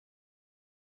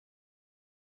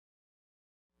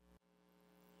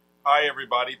Hi,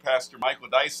 everybody. Pastor Michael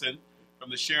Dyson from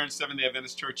the Sharon Seventh-day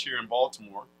Adventist Church here in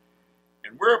Baltimore.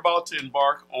 And we're about to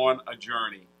embark on a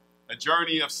journey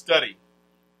of study.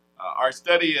 Our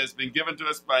study has been given to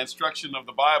us by instruction of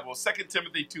the Bible. 2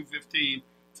 Timothy 2:15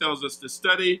 tells us to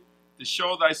study to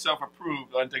show thyself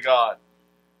approved unto God.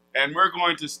 And we're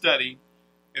going to study.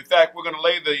 In fact, we're going to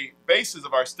lay the basis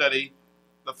of our study,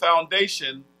 the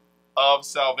foundation of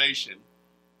salvation.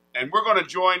 And we're going to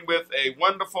join with a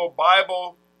wonderful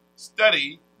Bible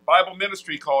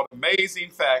ministry called Amazing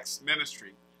Facts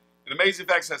Ministry. And Amazing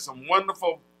Facts has some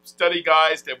wonderful study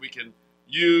guides that we can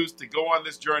use to go on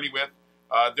this journey with.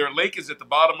 Their link is at the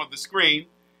bottom of the screen.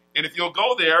 And if you'll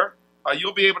go there,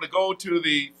 you'll be able to go to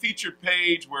the featured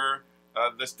page where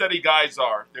the study guides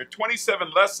are. There are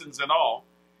 27 lessons in all.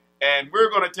 And we're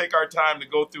going to take our time to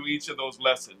go through each of those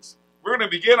lessons. We're going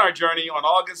to begin our journey on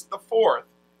August the 4th.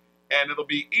 And it'll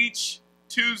be each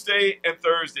Tuesday and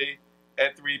Thursday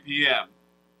at 3 p.m.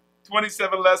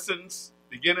 27 lessons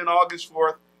beginning August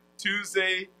 4th,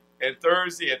 Tuesday and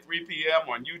Thursday at 3 p.m.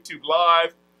 on YouTube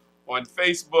Live, on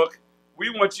Facebook. We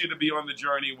want you to be on the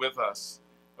journey with us.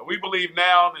 We believe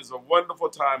now is a wonderful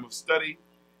time of study.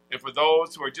 And for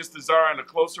those who are just desiring a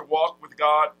closer walk with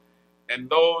God, and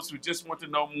those who just want to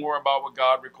know more about what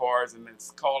God requires and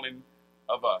His calling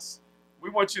of us, we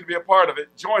want you to be a part of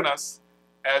it. Join us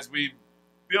as we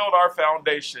build our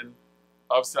foundation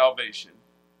of salvation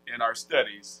in our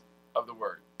studies of the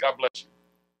Word. God bless you.